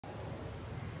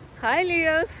Hi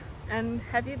Leos, and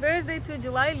happy birthday to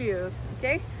July Leos.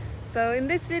 Okay, so in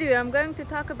this video I'm going to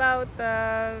talk about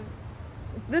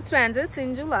the transits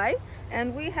in July,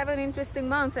 and we have an interesting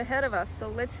month ahead of us, so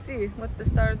let's see what the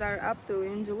stars are up to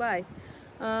in July.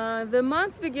 The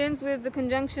month begins with the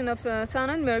conjunction of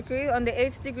Sun and Mercury on the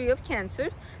 8th degree of Cancer.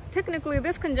 Technically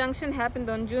this conjunction happened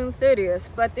on June 30th,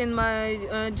 but in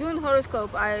my June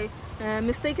horoscope I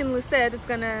mistakenly said it's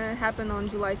gonna happen on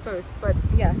July 1st, but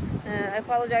yeah, I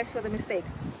apologize for the mistake.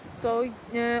 So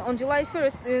on July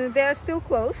 1st they are still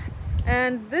close,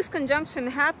 and this conjunction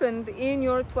happened in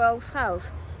your 12th house.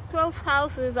 12th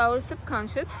house is our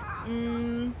subconscious.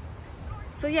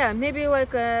 So yeah, maybe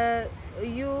like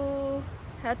you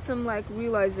had some like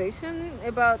realization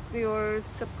about your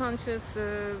subconscious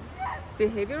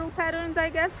behavioral patterns, I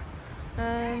guess.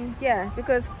 Yeah,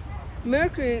 because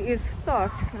Mercury is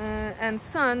thought and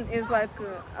Sun is like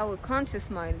our conscious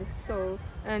mind. So,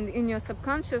 and in your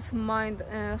subconscious mind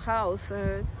house,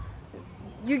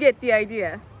 you get the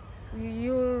idea.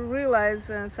 You realize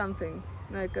something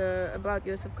like about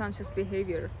your subconscious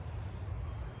behavior.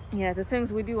 Yeah, the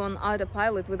things we do on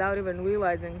autopilot without even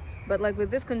realizing. But like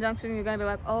with this conjunction, you're gonna be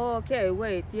like, oh, okay,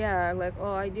 wait, yeah, like,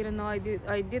 oh, I didn't know I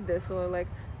did this, or like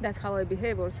that's how I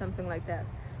behave, or something like that.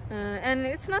 And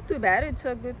it's not too bad. It's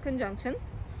a good conjunction.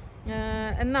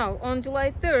 And now on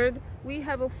July 3rd we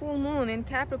have a full moon in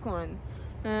Capricorn.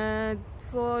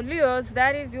 For Leos,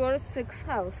 that is your 6th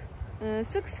house.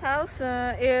 6th house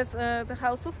is the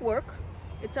house of work.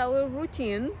 It's our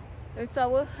routine. It's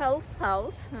our health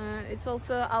house. It's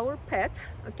also our pets.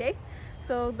 Okay,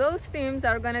 so those themes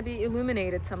are gonna be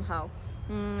illuminated somehow.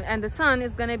 And the Sun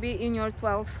is gonna be in your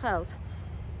 12th house.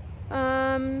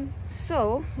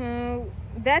 So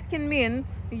that can mean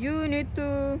you need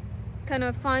to kind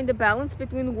of find a balance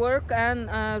between work and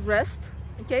rest.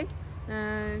 Okay,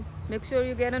 make sure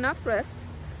you get enough rest.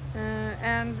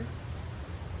 And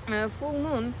full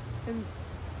moon,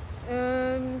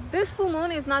 this full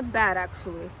moon is not bad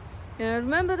actually.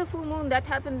 Remember the full moon that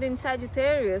happened in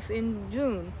Sagittarius in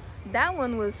June? That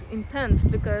one was intense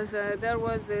because there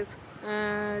was this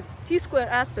T-square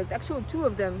aspect, actually 2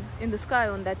 of them in the sky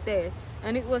on that day,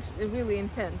 and it was really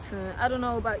intense. I don't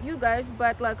know about you guys,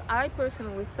 but like I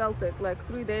personally felt it like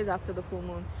 3 days after the full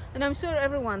moon, and I'm sure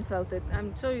everyone felt it.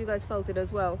 I'm sure you guys felt it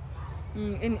as well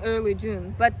in early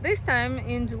June. But this time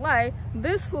in July,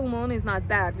 this full moon is not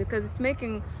bad because it's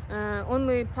making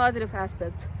only positive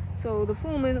aspects. So the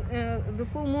full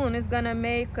moon is gonna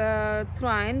make a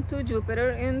trine to Jupiter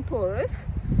in Taurus,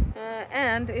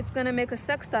 and it's gonna make a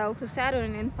sextile to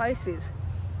Saturn in Pisces.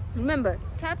 Remember,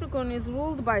 Capricorn is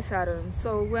ruled by Saturn,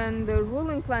 so when the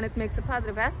ruling planet makes a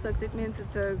positive aspect, it means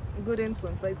it's a good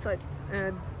influence, like it's like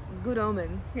a good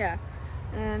omen. Yeah.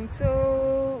 And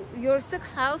so your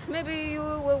 6th house, maybe you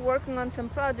were working on some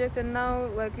project and now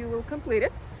like you will complete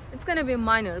it. It's gonna be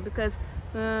minor because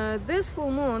this full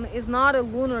moon is not a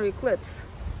lunar eclipse,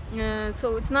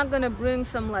 so it's not gonna bring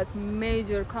some like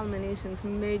major culminations,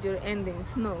 major endings.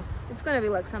 No, it's gonna be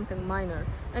like something minor,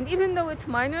 and even though it's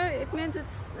minor, it means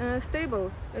it's stable.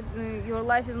 Your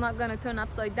life is not gonna turn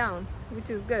upside down, which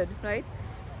is good, right?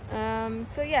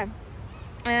 So yeah,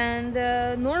 and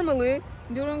normally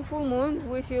during full moons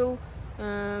we feel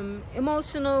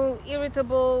emotional,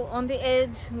 irritable, on the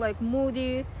edge, like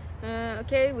moody.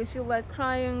 Okay, we feel like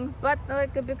crying, but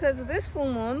like because this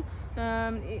full moon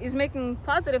is making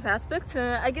positive aspects,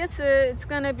 I guess it's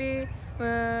gonna be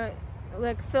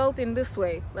like felt in this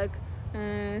way. Like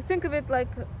think of it like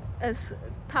as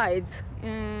tides,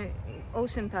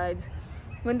 ocean tides.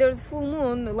 When there's full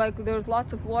moon, like there's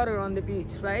lots of water on the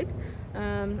beach, right?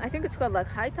 I think it's called like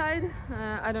high tide.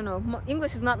 I don't know.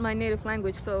 English is not my native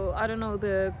language, so I don't know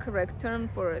the correct term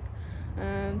for it.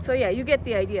 So yeah, you get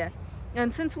the idea.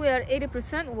 And since we are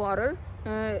 80% water,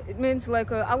 it means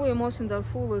like our emotions are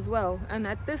full as well. And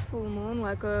at this full moon,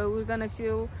 like we're gonna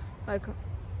feel like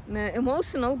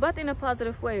emotional, but in a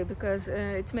positive way because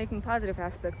it's making positive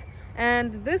aspects.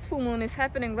 And this full moon is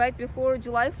happening right before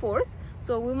July 4th,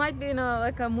 so we might be in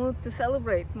a mood to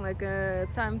celebrate, like a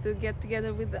time to get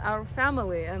together with our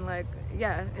family and like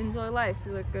yeah, enjoy life,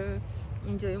 like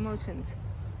enjoy emotions.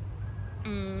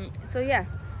 So yeah,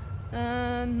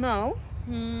 now.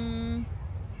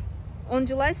 On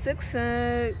July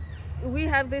 6th we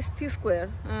have this T-square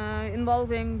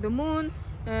involving the moon,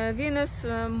 Venus,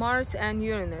 Mars and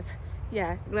Uranus.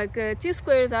 Yeah, like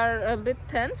T-squares are a bit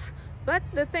tense, but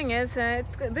the thing is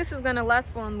this is gonna last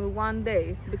for only 1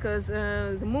 day because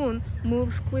the moon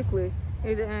moves quickly.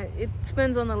 It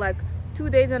spends only like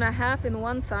 2.5 days in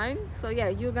one sign, so yeah,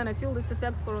 you're gonna feel this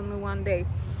effect for only 1 day.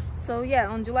 So yeah,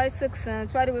 on July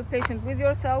 6th, try to be patient with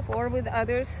yourself or with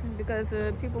others, because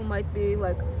people might be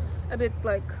like a bit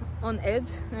like on edge.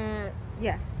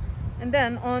 Yeah. And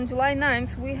then on July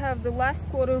 9th, we have the last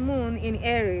quarter moon in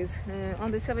Aries,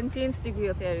 on the 17th degree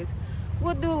of Aries.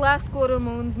 What do last quarter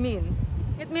moons mean?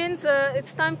 It means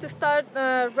it's time to start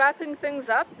wrapping things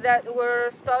up that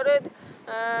were started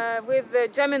with the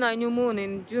Gemini new moon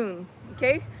in June.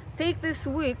 Okay? Take this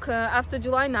week after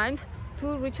July 9th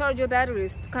to recharge your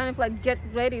batteries, to kind of like get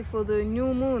ready for the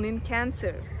new moon in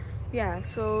Cancer. Yeah,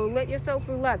 so let yourself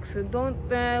relax. Don't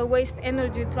waste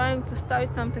energy trying to start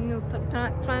something new,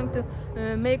 trying to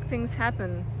make things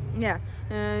happen. Yeah,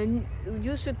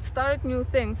 you should start new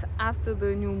things after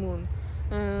the new moon.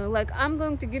 Like, I'm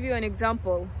going to give you an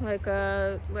example, like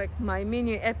my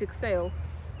mini epic fail.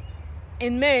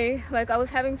 In May, like, I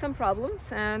was having some problems,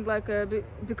 and like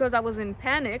because I was in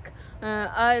panic,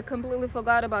 I completely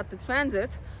forgot about the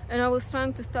transit, and I was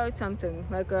trying to start something.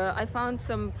 Like I found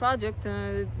some project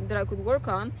that I could work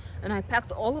on, and I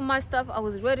packed all of my stuff. I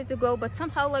was ready to go, but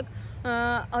somehow like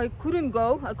I couldn't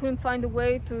go. I couldn't find a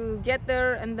way to get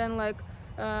there, and then like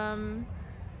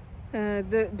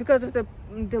because of the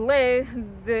delay,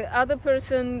 the other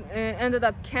person ended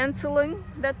up canceling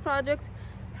that project.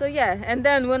 So yeah, and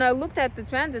then when I looked at the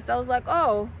transits, I was like,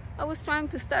 oh, I was trying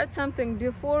to start something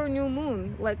before new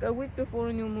moon, like a week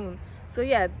before new moon. So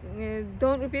yeah,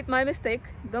 don't repeat my mistake.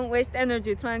 Don't waste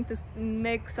energy trying to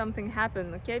make something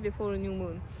happen, okay, before a new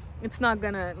moon. It's not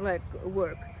gonna like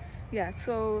work. Yeah,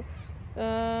 so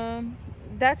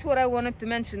that's what I wanted to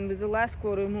mention with the last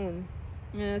quarter moon.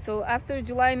 So after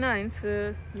July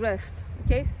 9th, rest,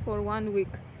 okay, for 1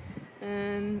 week.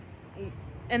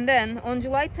 And then on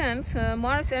July 10th,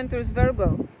 Mars enters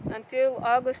Virgo until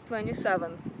August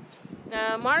 27th.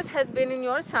 Mars has been in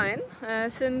your sign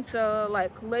since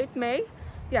like late May.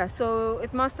 Yeah, so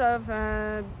it must have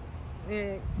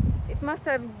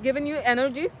given you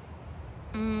energy,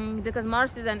 because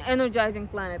Mars is an energizing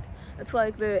planet. It's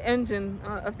like the engine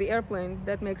of the airplane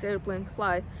that makes airplanes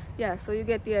fly. Yeah, so you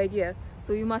get the idea.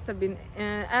 So you must have been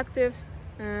active,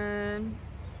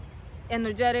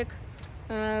 energetic.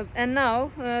 And now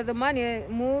the money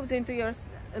moves into your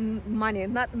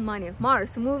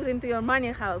Mars moves into your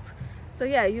money house. So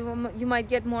yeah, you might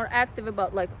get more active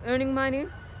about like earning money,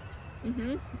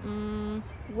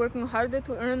 working harder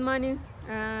to earn money.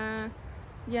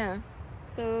 Yeah,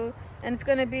 so, and it's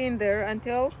gonna be in there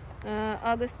until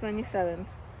August 27th.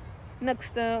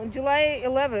 Next, July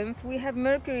 11th, we have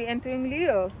Mercury entering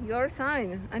Leo, your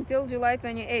sign, until July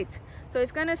 28th. So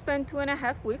it's gonna spend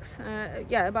 2.5 weeks,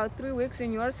 yeah, about 3 weeks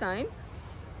in your sign.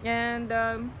 And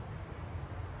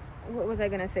what was I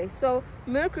gonna say? So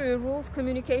Mercury rules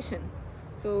communication.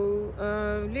 So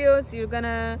Leos, you're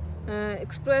gonna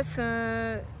express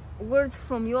words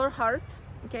from your heart,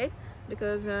 okay?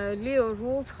 Because Leo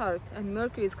rules heart, and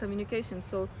Mercury is communication.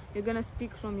 So you're gonna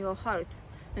speak from your heart.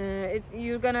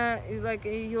 You're gonna, like,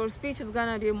 your speech is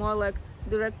gonna be more like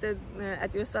directed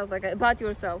at yourself, like about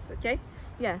yourself, okay?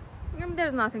 Yeah, and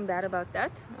there's nothing bad about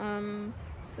that.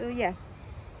 So yeah,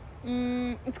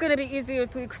 it's gonna be easier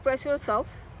to express yourself.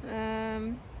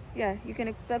 Yeah, you can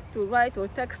expect to write or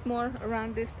text more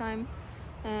around this time.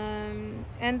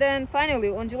 And then finally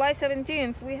on July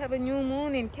 17th, we have a new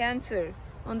moon in Cancer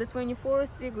on the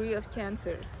 24th degree of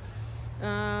Cancer.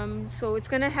 So it's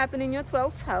gonna happen in your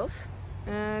 12th house.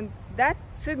 And that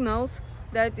signals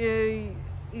that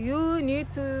you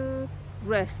need to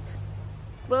rest.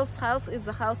 12th house is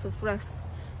the house of rest.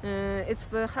 It's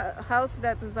the house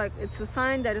that is like, it's a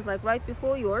sign that is like right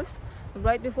before yours,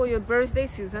 right before your birthday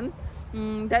season.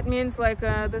 That means like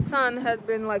the sun has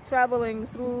been like traveling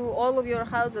through all of your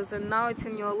houses, and now it's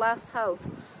in your last house.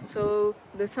 So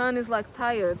the sun is like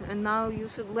tired, and now you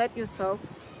should let yourself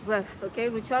rest, okay?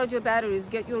 Recharge your batteries,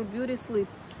 get your beauty sleep,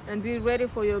 and be ready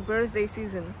for your birthday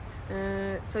season.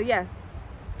 So yeah,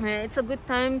 it's a good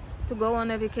time to go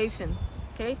on a vacation,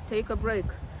 okay? Take a break.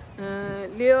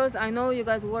 Leos, I know you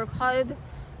guys work hard,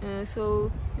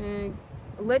 so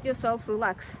let yourself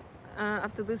relax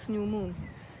after this new moon.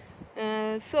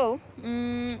 And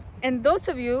those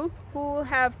of you who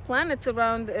have planets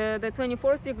around the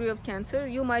 24th degree of Cancer,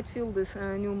 you might feel this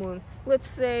new moon. Let's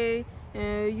say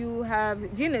you have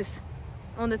Venus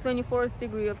on the 24th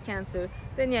degree of Cancer,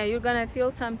 then yeah, you're gonna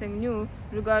feel something new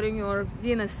regarding your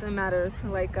Venus matters,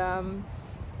 like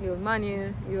your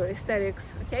money, your aesthetics,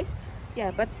 okay?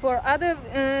 Yeah, but for other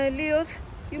Leos,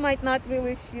 you might not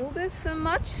really feel this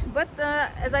much, but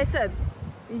as I said,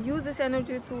 use this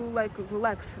energy to like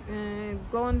relax,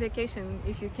 go on vacation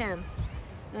if you can.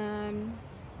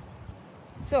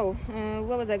 So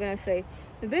what was I gonna say?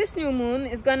 This new moon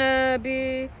is gonna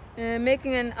be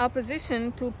making an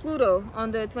opposition to Pluto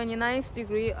on the 29th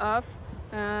degree of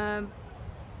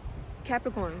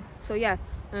Capricorn. So yeah,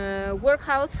 work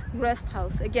house, rest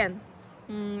house again.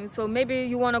 So maybe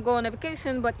you want to go on a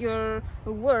vacation, but your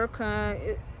work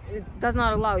it does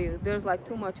not allow you. There's like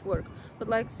too much work, but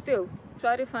like still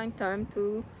try to find time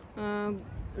to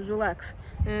relax.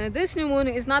 This new moon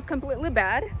is not completely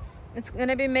bad. It's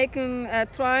gonna be making a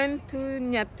trine to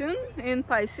Neptune in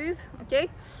Pisces. Okay,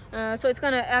 so it's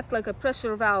gonna act like a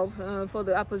pressure valve for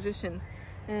the opposition,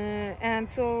 and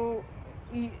so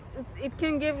it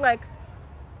can give like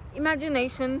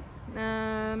imagination.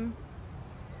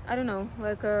 I don't know,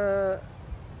 like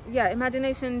yeah,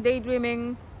 imagination,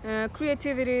 daydreaming,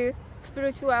 creativity,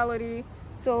 spirituality.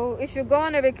 So if you go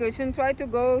on a vacation, try to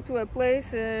go to a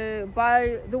place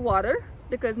by the water,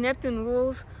 because Neptune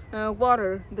rules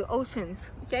water, the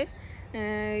oceans. Okay,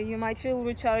 you might feel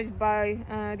recharged by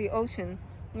the ocean,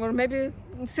 or maybe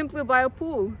simply by a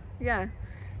pool. Yeah,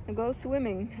 and go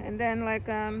swimming. And then like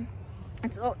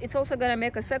it's also gonna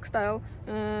make a sextile.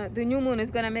 The new moon is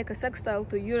gonna make a sextile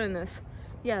to Uranus.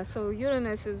 Yeah, so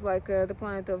Uranus is like the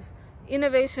planet of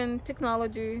innovation,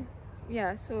 technology.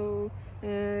 Yeah, so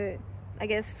I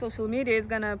guess social media is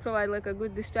gonna provide like a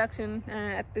good distraction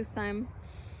at this time.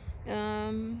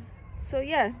 So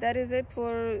yeah, that is it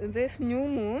for this new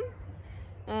moon.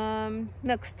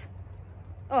 Next,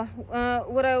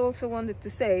 what I also wanted to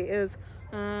say is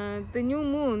the new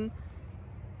moon,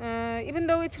 even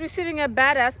though it's receiving a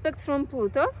bad aspect from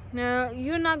Pluto,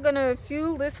 you're not gonna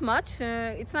feel this much.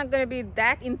 It's not gonna be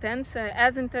that intense,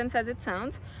 as intense as it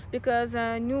sounds, because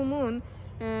new moon,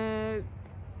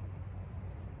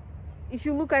 if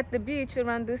you look at the beach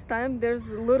around this time, there's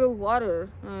little water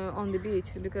on the beach,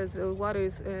 because the water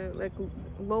is like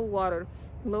low water,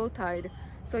 low tide.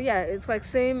 So yeah, it's like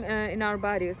same in our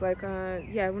bodies. Like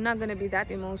yeah, we're not gonna be that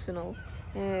emotional.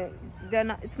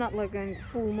 It's not like a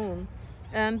full moon.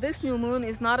 And this new moon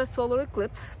is not a solar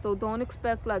eclipse, so don't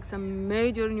expect like some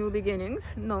major new beginnings.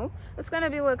 No, it's gonna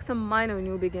be like some minor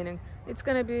new beginning. It's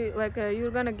gonna be like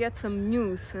you're gonna get some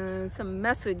news, some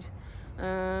message,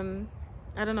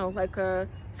 I don't know, like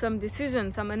some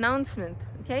decision, some announcement.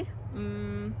 Okay,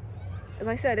 as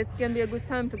I said, it can be a good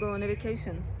time to go on a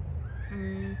vacation.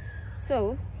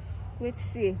 So let's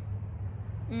see.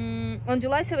 On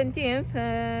July 17th,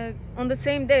 on the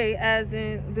same day as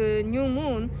the new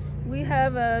moon, we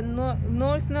have a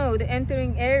North Node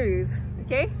entering Aries.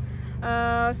 Okay,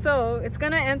 so it's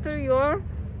gonna enter your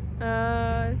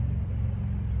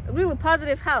really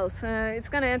positive house. It's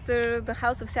gonna enter the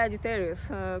house of Sagittarius.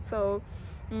 So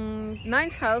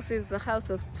ninth house is the house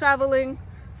of traveling,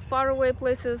 faraway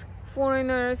places,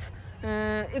 foreigners,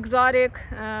 exotic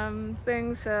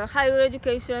things, higher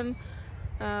education.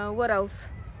 What else?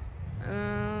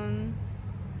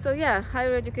 So yeah,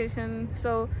 higher education.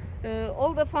 So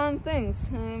all the fun things.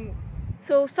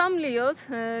 So some Leos,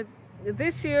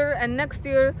 this year and next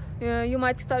year, you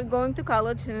might start going to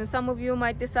college. Some of you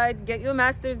might decide get your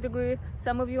master's degree.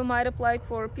 Some of you might apply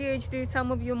for a PhD.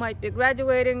 Some of you might be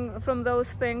graduating from those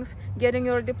things, getting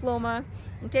your diploma.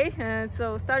 Okay,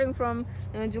 so starting from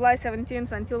July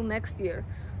 17th until next year,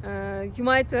 you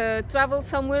might travel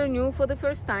somewhere new for the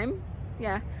first time.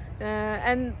 Yeah,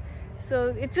 and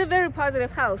so it's a very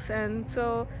positive house. And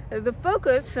so the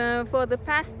focus for the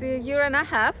past year and a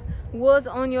half was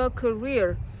on your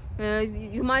career.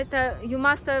 You must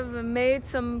have made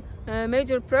some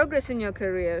major progress in your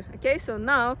career. Okay, so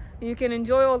now you can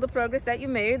enjoy all the progress that you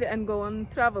made and go on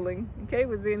traveling. Okay,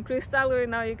 with the increased salary,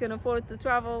 now you can afford to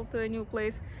travel to a new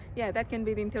place. Yeah, that can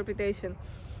be the interpretation.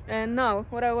 And now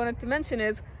what I wanted to mention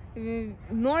is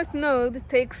North Node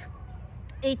takes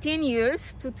 18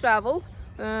 years to travel,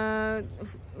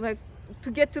 like to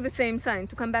get to the same sign,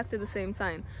 to come back to the same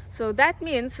sign. So that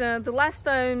means the last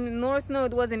time North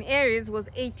Node was in Aries was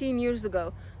 18 years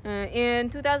ago, in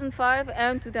 2005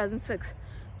 and 2006.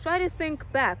 Try to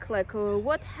think back, like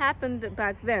what happened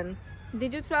back then.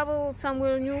 Did you travel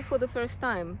somewhere new for the first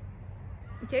time?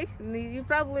 Okay, you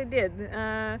probably did.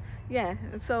 Yeah,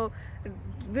 so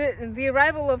the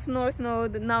arrival of North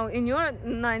Node now in your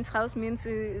ninth house means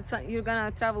you're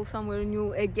gonna travel somewhere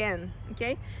new again.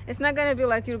 Okay, it's not gonna be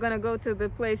like you're gonna go to the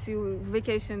place you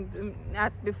vacationed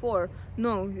at before.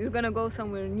 No, you're gonna go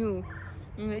somewhere new.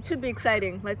 It should be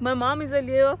exciting. Like my mom is a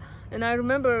Leo, and I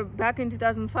remember back in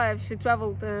 2005 she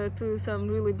traveled to some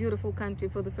really beautiful country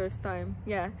for the first time.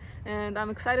 Yeah, and I'm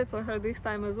excited for her this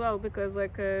time as well, because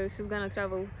like she's gonna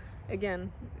travel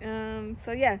again.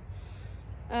 So yeah,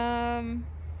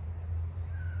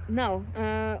 now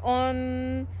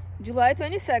on July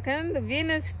 22nd,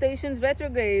 Venus stations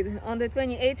retrograde on the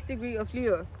 28th degree of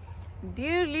Leo.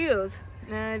 Dear Leos,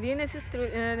 Venus is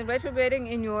retrograding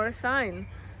in your sign.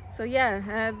 So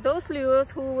yeah, those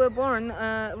Leos who were born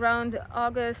around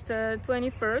August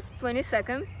 21st,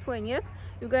 22nd, 20th,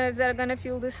 you guys are gonna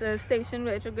feel this station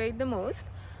retrograde the most.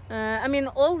 I mean,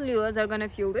 all Leos are gonna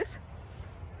feel this.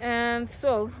 And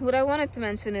so what I wanted to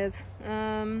mention is,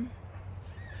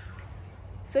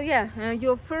 so yeah,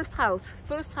 your first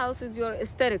house is your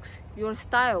aesthetics, your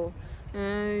style,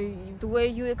 the way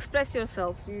you express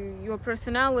yourself, your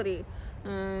personality.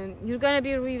 You're gonna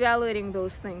be reevaluating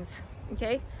those things,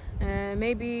 okay?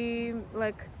 Maybe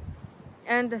like,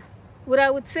 and what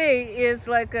I would say is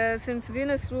like, since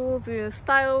Venus rules your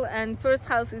style and first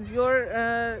house is your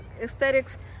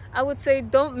aesthetics, I would say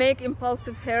don't make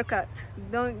impulsive haircuts.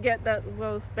 Don't get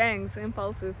those bangs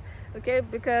impulsive, okay?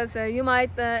 Because you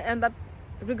might end up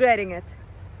regretting it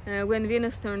when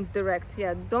Venus turns direct.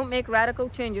 Yeah, don't make radical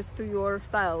changes to your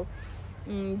style.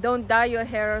 Don't dye your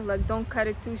hair, like don't cut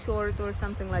it too short or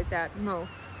something like that. No.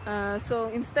 So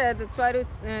instead, try to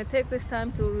take this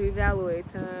time to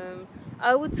reevaluate.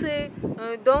 I would say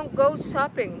don't go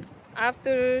shopping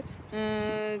after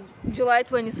July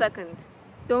 22nd.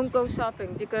 Don't go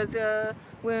shopping, because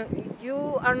when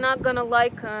you are not gonna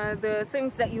like the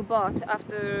things that you bought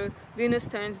after Venus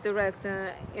turns direct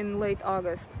in late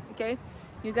August. Okay,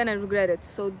 you're gonna regret it.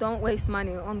 So don't waste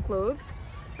money on clothes.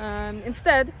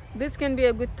 Instead, this can be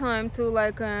a good time to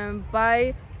like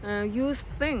buy used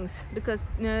things, because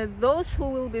those who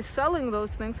will be selling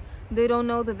those things, they don't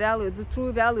know the value, the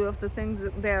true value of the things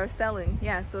that they are selling.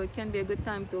 Yeah, so it can be a good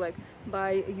time to like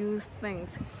buy used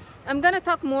things. I'm gonna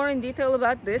talk more in detail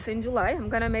about this in July. I'm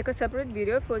gonna make a separate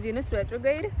video for Venus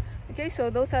retrograde. Okay,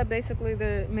 so those are basically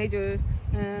the major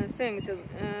things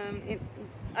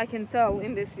I can tell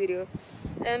in this video.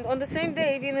 And on the same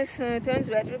day Venus turns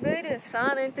retrograde,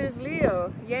 Sun enters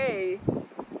Leo. Yay!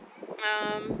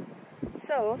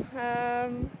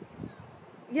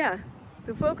 Yeah,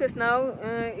 the focus now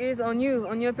is on you,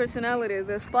 on your personality.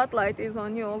 The spotlight is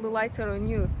on you, all the lights are on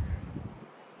you.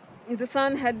 The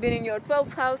Sun had been in your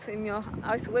 12th house, in your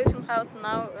isolation house.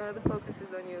 Now the focus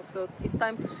is on you, so it's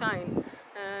time to shine.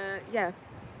 Yeah,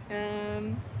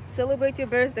 celebrate your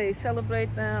birthday, celebrate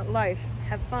life,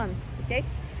 have fun, okay?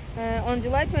 On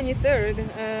July 23rd,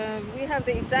 we have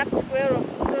the exact square of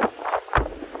Pluto to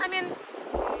North. I mean,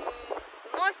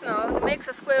 North Node makes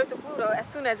a square to Pluto as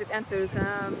soon as it enters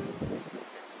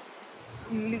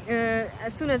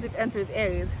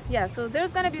Aries. Yeah, so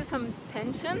there's gonna be some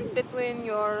tension between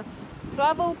your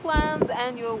travel plans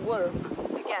and your work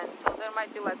again. So there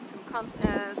might be like some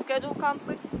schedule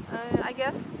conflict, I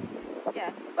guess.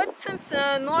 Yeah, but since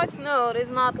North Node is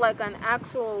not like an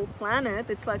actual planet,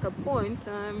 it's like a point,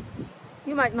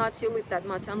 you might not feel it that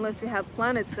much unless you have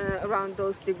planets around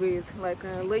those degrees, like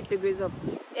late degrees of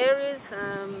Aries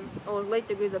or late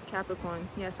degrees of Capricorn.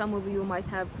 Yeah, some of you might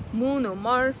have Moon or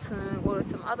Mars or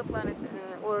some other planet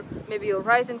or maybe your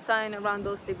rising sign around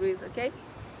those degrees, okay?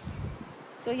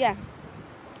 So yeah,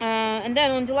 and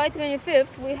then on July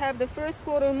 25th we have the first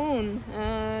quarter moon,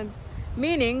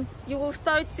 meaning you will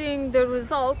start seeing the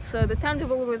results, the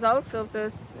tangible results of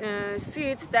the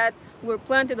seeds that were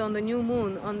planted on the new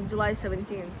moon on July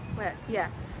 17th. Well, yeah,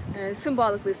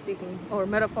 symbolically speaking or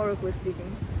metaphorically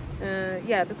speaking.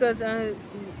 Yeah, because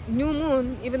new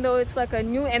moon, even though it's like a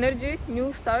new energy,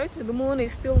 new start, the moon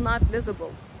is still not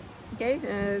visible. Okay,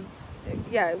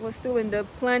 yeah, it was still in the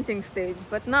planting stage,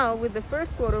 but now with the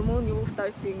first quarter moon you will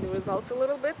start seeing the results a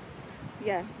little bit.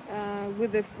 Yeah,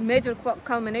 with the major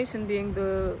culmination being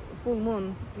the full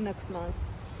moon next month.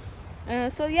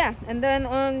 So yeah, and then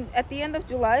at the end of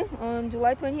July, on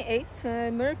July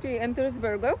 28th, Mercury enters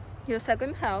Virgo, your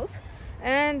second house,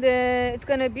 and it's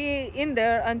gonna be in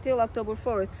there until October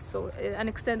 4th, so an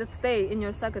extended stay in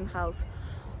your second house,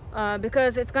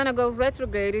 because it's gonna go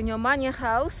retrograde in your Manya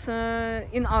house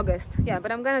in August. Yeah,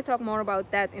 but I'm gonna talk more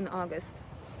about that in August.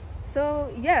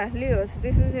 So yeah, Leos,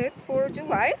 this is it for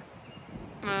July.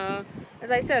 As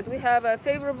I said, we have a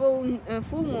favorable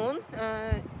full moon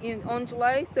on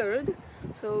July 3rd,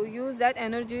 so use that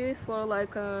energy for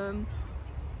like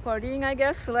partying, I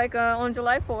guess, like on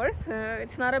July 4th.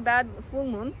 It's not a bad full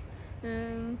moon.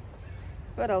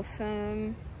 What else?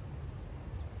 A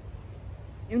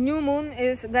new moon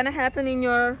is gonna happen in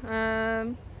your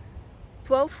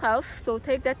 12th house, so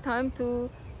take that time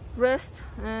to rest.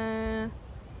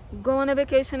 Go on a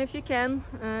vacation if you can.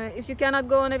 If you cannot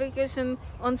go on a vacation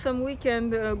on some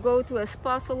weekend, go to a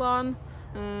spa salon.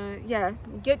 Yeah,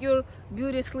 get your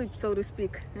beauty sleep, so to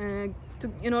speak,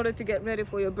 in order to get ready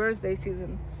for your birthday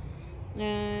season.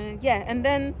 Yeah, and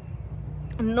then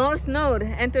North Node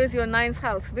enters your 9th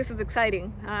house. This is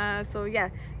exciting. So yeah,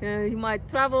 you might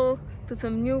travel to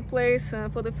some new place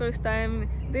for the first time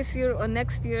this year or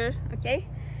next year, okay?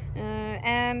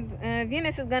 And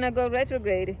Venus is gonna go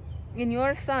retrograde in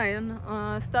your sign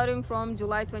starting from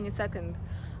July 22nd.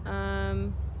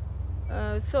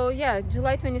 So yeah,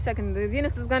 July 22nd,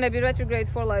 Venus is gonna be retrograde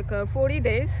for like 40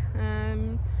 days.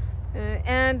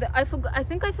 And I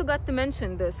think I forgot to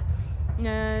mention this.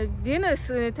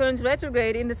 Venus turns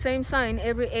retrograde in the same sign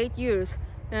every 8 years.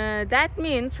 That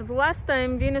means the last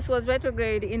time Venus was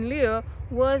retrograde in Leo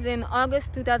was in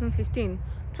August 2015.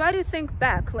 Try to think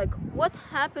back, like what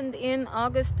happened in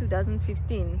August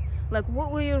 2015? Like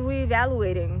what were you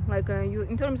reevaluating? Like you,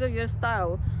 in terms of your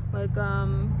style,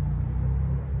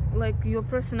 like your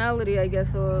personality, I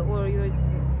guess, or your,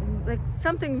 like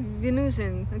something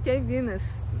Venusian, okay, Venus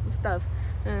stuff.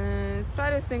 Try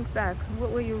to think back,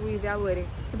 what were you reevaluating?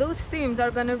 Those themes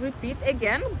are going to repeat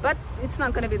again, but it's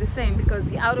not going to be the same because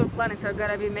the outer planets are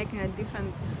going to be making a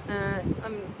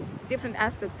different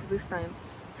aspects this time.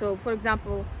 So for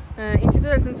example, in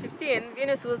 2015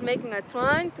 Venus was making a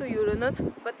trine to Uranus,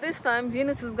 but this time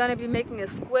Venus is going to be making a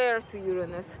square to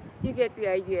Uranus. You get the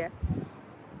idea.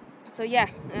 So yeah,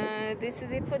 this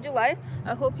is it for July.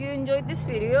 I hope you enjoyed this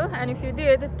video, and if you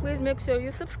did, please make sure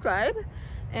you subscribe,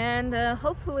 and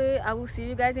hopefully I will see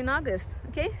you guys in August.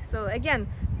 Okay, so again,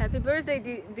 happy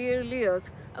birthday, dear Leos.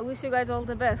 I wish you guys all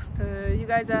the best. You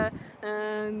guys are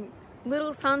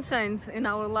little sunshines in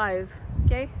our lives.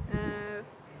 Okay,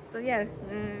 so yeah,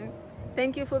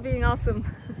 thank you for being awesome.